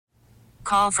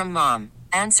call from mom.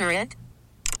 Answer it.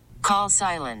 Call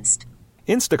silenced.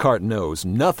 Instacart knows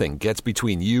nothing gets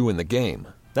between you and the game.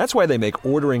 That's why they make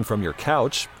ordering from your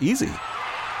couch easy.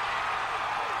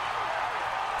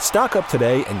 Stock up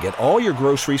today and get all your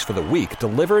groceries for the week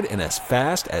delivered in as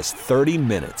fast as 30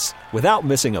 minutes without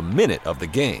missing a minute of the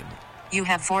game. You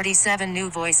have 47 new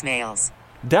voicemails.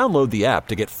 Download the app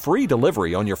to get free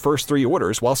delivery on your first 3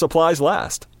 orders while supplies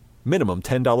last. Minimum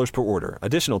 $10 per order.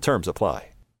 Additional terms apply.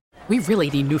 We really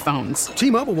need new phones.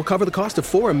 T-Mobile will cover the cost of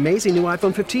 4 amazing new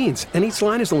iPhone 15s, and each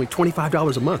line is only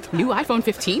 $25 a month. New iPhone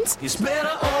 15s? It's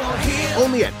better over here.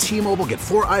 Only at T-Mobile, get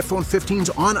 4 iPhone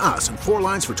 15s on us and 4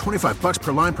 lines for $25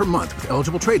 per line per month with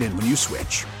eligible trade-in when you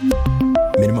switch.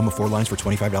 Minimum of 4 lines for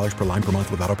 $25 per line per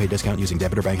month with autopay discount using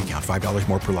debit or bank account. $5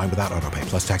 more per line without autopay,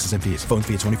 plus taxes and fees. Phone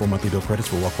fee at 24 monthly bill credits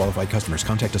for well-qualified customers.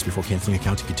 Contact us before canceling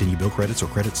account to continue bill credits or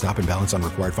credit stop and balance on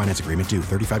required finance agreement due.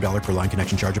 $35 per line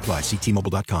connection charge applies. See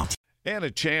T-Mobile.com. And a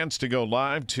chance to go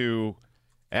live to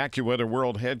Accuweather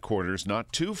World Headquarters,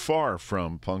 not too far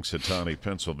from Punxsutawney,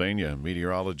 Pennsylvania.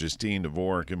 Meteorologist Dean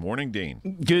DeVore. Good morning, Dean.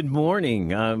 Good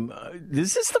morning.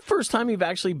 Is this the first time you've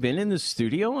actually been in the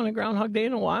studio on a Groundhog Day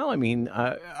in a while? I mean,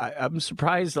 I'm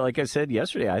surprised. Like I said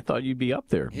yesterday, I thought you'd be up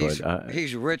there.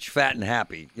 He's rich, fat, and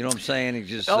happy. You know what I'm saying? He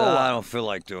just, I don't feel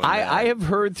like doing that. I have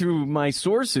heard through my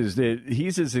sources that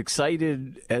he's as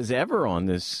excited as ever on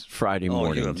this Friday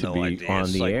morning to be idea. on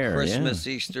it's the like air. Christmas,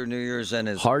 Easter, New Year's, and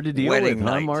his hard to deal wedding with,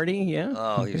 huh, night. Marty? Yeah.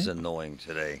 Oh, he's annoying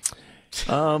today.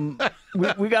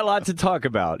 We got a lot to talk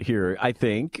about here, I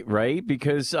think, right?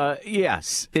 Because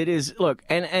yes, it is. Look,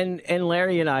 and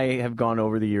Larry and I have gone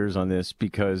over the years on this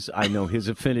because I know his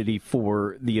affinity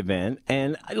for the event.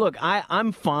 And look,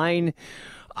 I'm fine.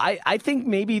 I think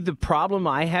maybe the problem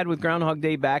I had with Groundhog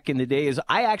Day back in the day is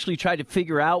I actually tried to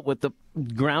figure out what the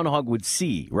groundhog would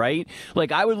see, right?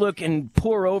 Like I would look and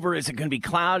pore over, is it going to be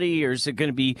cloudy or is it going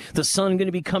to be the sun going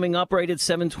to be coming up right at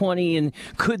 7:20 and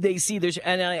could they see this?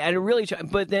 And I really tried,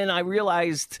 but then I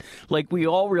realized, like we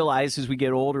all realize as we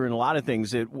get older in a lot of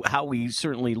things, that how we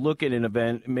certainly look at an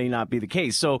event may not be the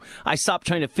case. So I stopped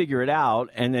trying to figure it out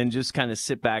and then just kind of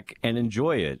sit back and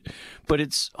enjoy it. But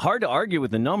it's hard to argue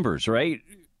with the numbers, right?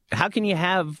 How can you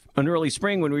have an early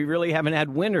spring when we really haven't had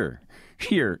winter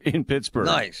here in Pittsburgh?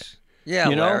 Nice. Yeah,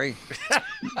 you know? Larry.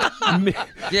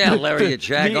 Yeah, Larry, you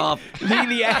jack off.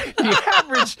 The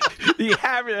average,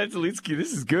 that's Litsky,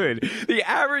 this is good. The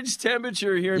average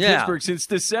temperature here in Pittsburgh since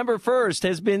December 1st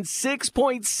has been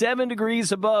 6.7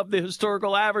 degrees above the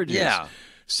historical averages. Yeah.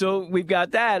 So we've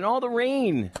got that and all the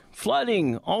rain,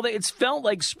 flooding, all that. It's felt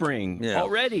like spring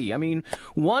already. I mean,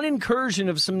 one incursion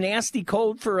of some nasty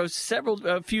cold for a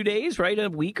few days, right? A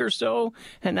week or so.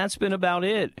 And that's been about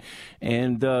it.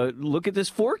 And look at this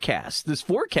forecast. This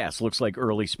forecast looks like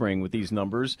early spring with these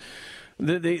numbers.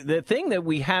 The thing that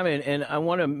we haven't, and I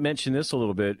want to mention this a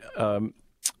little bit,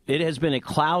 it has been a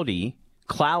cloudy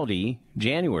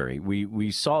January.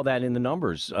 We saw that in the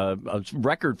numbers. A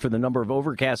record for the number of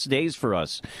overcast days for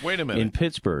us. Wait a minute. In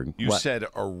Pittsburgh. You said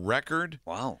a record?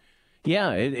 Wow.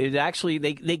 Yeah, it actually,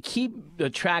 they keep a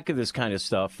track of this kind of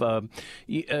stuff.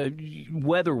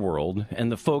 Weather World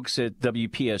and the folks at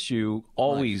WPSU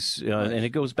always, and it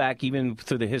goes back even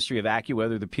to the history of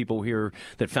Accuweather, the people here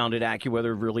that founded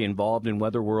Accuweather really involved in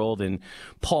Weather World. And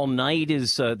Paul Knight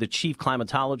is the chief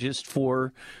climatologist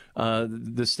for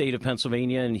the state of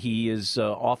Pennsylvania, and he is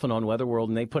often on Weather World.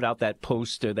 And they put out that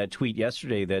post, that tweet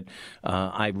yesterday that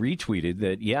I retweeted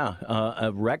that,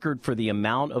 a record for the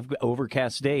amount of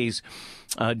overcast days.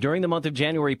 During the month of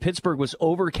January, Pittsburgh was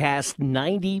overcast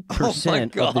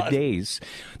 90% of the days,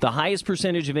 the highest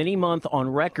percentage of any month on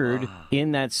record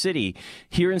in that city.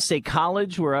 Here in State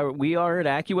College, where we are at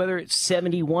Accuweather, it's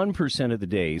 71% of the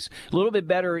days. A little bit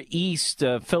better east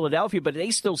Philadelphia, but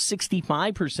they still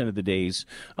 65% of the days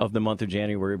of the month of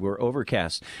January were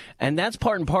overcast. And that's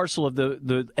part and parcel of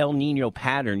the El Nino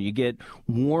pattern. You get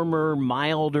warmer,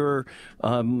 milder,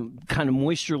 kind of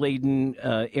moisture-laden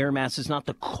air masses, not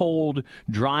the cold,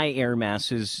 dry air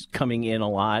masses coming in a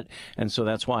lot. And so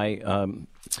that's why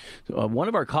one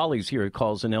of our colleagues here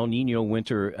calls an El Nino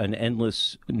winter an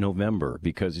endless November,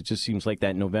 because it just seems like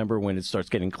that November when it starts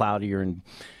getting cloudier and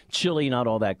chilly, not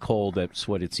all that cold. That's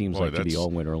what it seems like to be all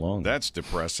winter long. That's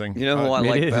depressing. You know who I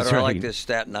like better? Right. I like this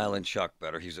Staten Island Chuck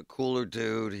better. He's a cooler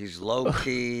dude. He's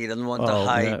low-key. He doesn't want the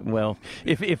hype. Well,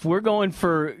 if we're going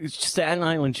for Staten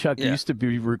Island Chuck, used to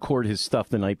record his stuff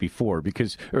the night before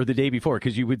or the day before,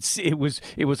 because you would see it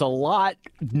was a lot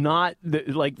not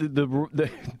like the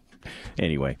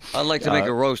Anyway, I'd like to make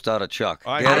a roast out of Chuck.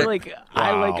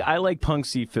 I like Punk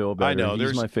C. Phil better. I know.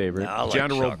 He's my favorite. I like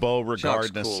General Chuck. Beauregard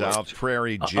in the Chuck's South,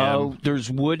 Prairie Jim. There's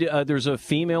There's a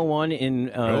female one in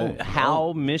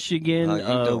Howell,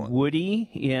 Michigan. Woody.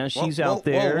 Yeah, she's out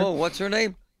there. Whoa, what's her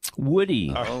name?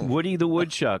 Woody. Woody the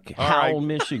Woodchuck. Howell,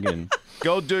 Michigan.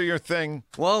 Go do your thing.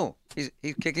 Whoa. He's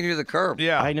kicking you to the curb.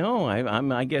 Yeah. I know.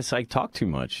 I guess I talk too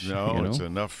much. No, it's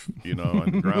enough,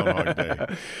 on Groundhog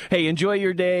Day. Hey, enjoy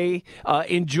your day.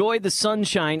 Enjoy the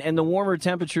sunshine and the warmer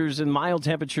temperatures and mild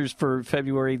temperatures for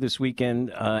February this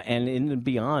weekend and in and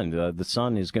beyond. The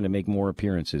sun is going to make more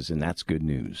appearances, and that's good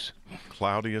news.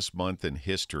 Cloudiest month in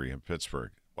history in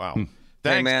Pittsburgh. Wow.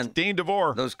 Thanks, Hey, man, Dean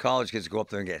DeVore. Those college kids go up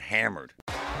there and get hammered.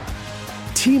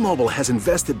 T-Mobile has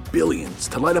invested billions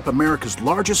to light up America's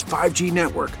largest 5G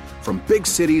network, from big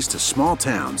cities to small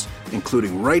towns,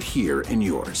 including right here in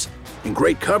yours. And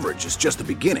great coverage is just the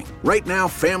beginning. Right now,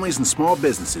 families and small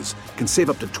businesses can save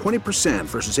up to 20%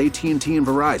 versus AT&T and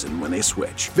Verizon when they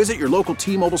switch. Visit your local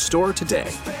T-Mobile store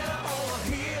today.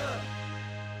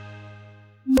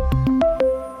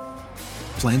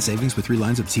 Plan savings with 3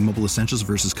 lines of T-Mobile Essentials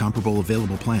versus comparable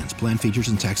available plans. Plan features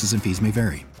and taxes and fees may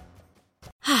vary.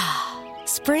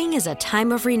 Spring is a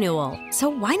time of renewal, so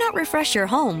why not refresh your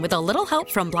home with a little help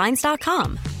from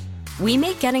Blinds.com? We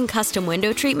make getting custom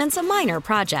window treatments a minor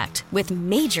project with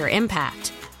major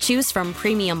impact. Choose from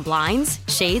premium blinds,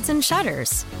 shades, and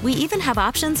shutters. We even have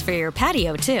options for your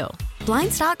patio, too.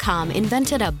 Blinds.com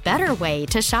invented a better way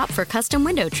to shop for custom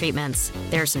window treatments.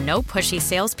 There's no pushy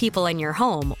salespeople in your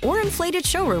home or inflated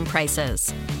showroom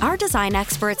prices. Our design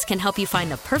experts can help you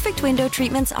find the perfect window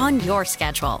treatments on your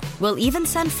schedule. We'll even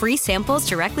send free samples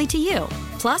directly to you.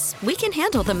 Plus, we can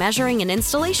handle the measuring and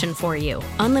installation for you.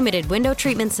 Unlimited window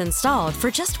treatments installed for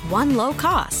just one low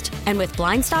cost. And with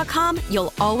Blinds.com,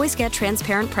 you'll always get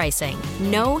transparent pricing.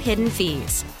 No hidden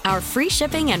fees. Our free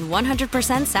shipping and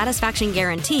 100% satisfaction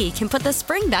guarantee can put the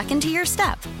spring back into your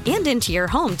step and into your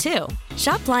home, too.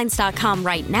 Shop Blinds.com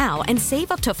right now and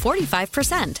save up to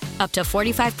 45%. Up to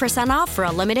 45% off for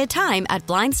a limited time at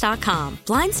Blinds.com.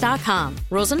 Blinds.com.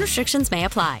 Rules and restrictions may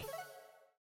apply.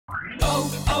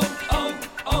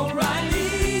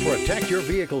 O'Reilly. Protect your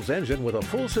vehicle's engine with a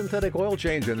full synthetic oil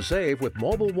change and save with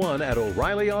Mobil 1 at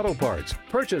O'Reilly Auto Parts.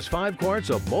 Purchase 5 quarts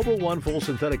of Mobil 1 full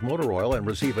synthetic motor oil and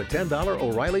receive a $10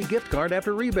 O'Reilly gift card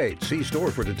after rebate. See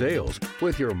store for details.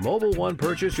 With your Mobil 1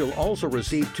 purchase, you'll also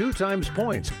receive 2 times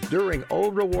points during O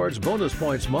Rewards Bonus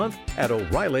Points Month at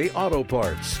O'Reilly Auto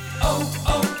Parts.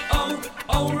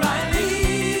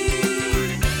 O'Reilly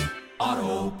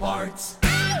Auto Parts.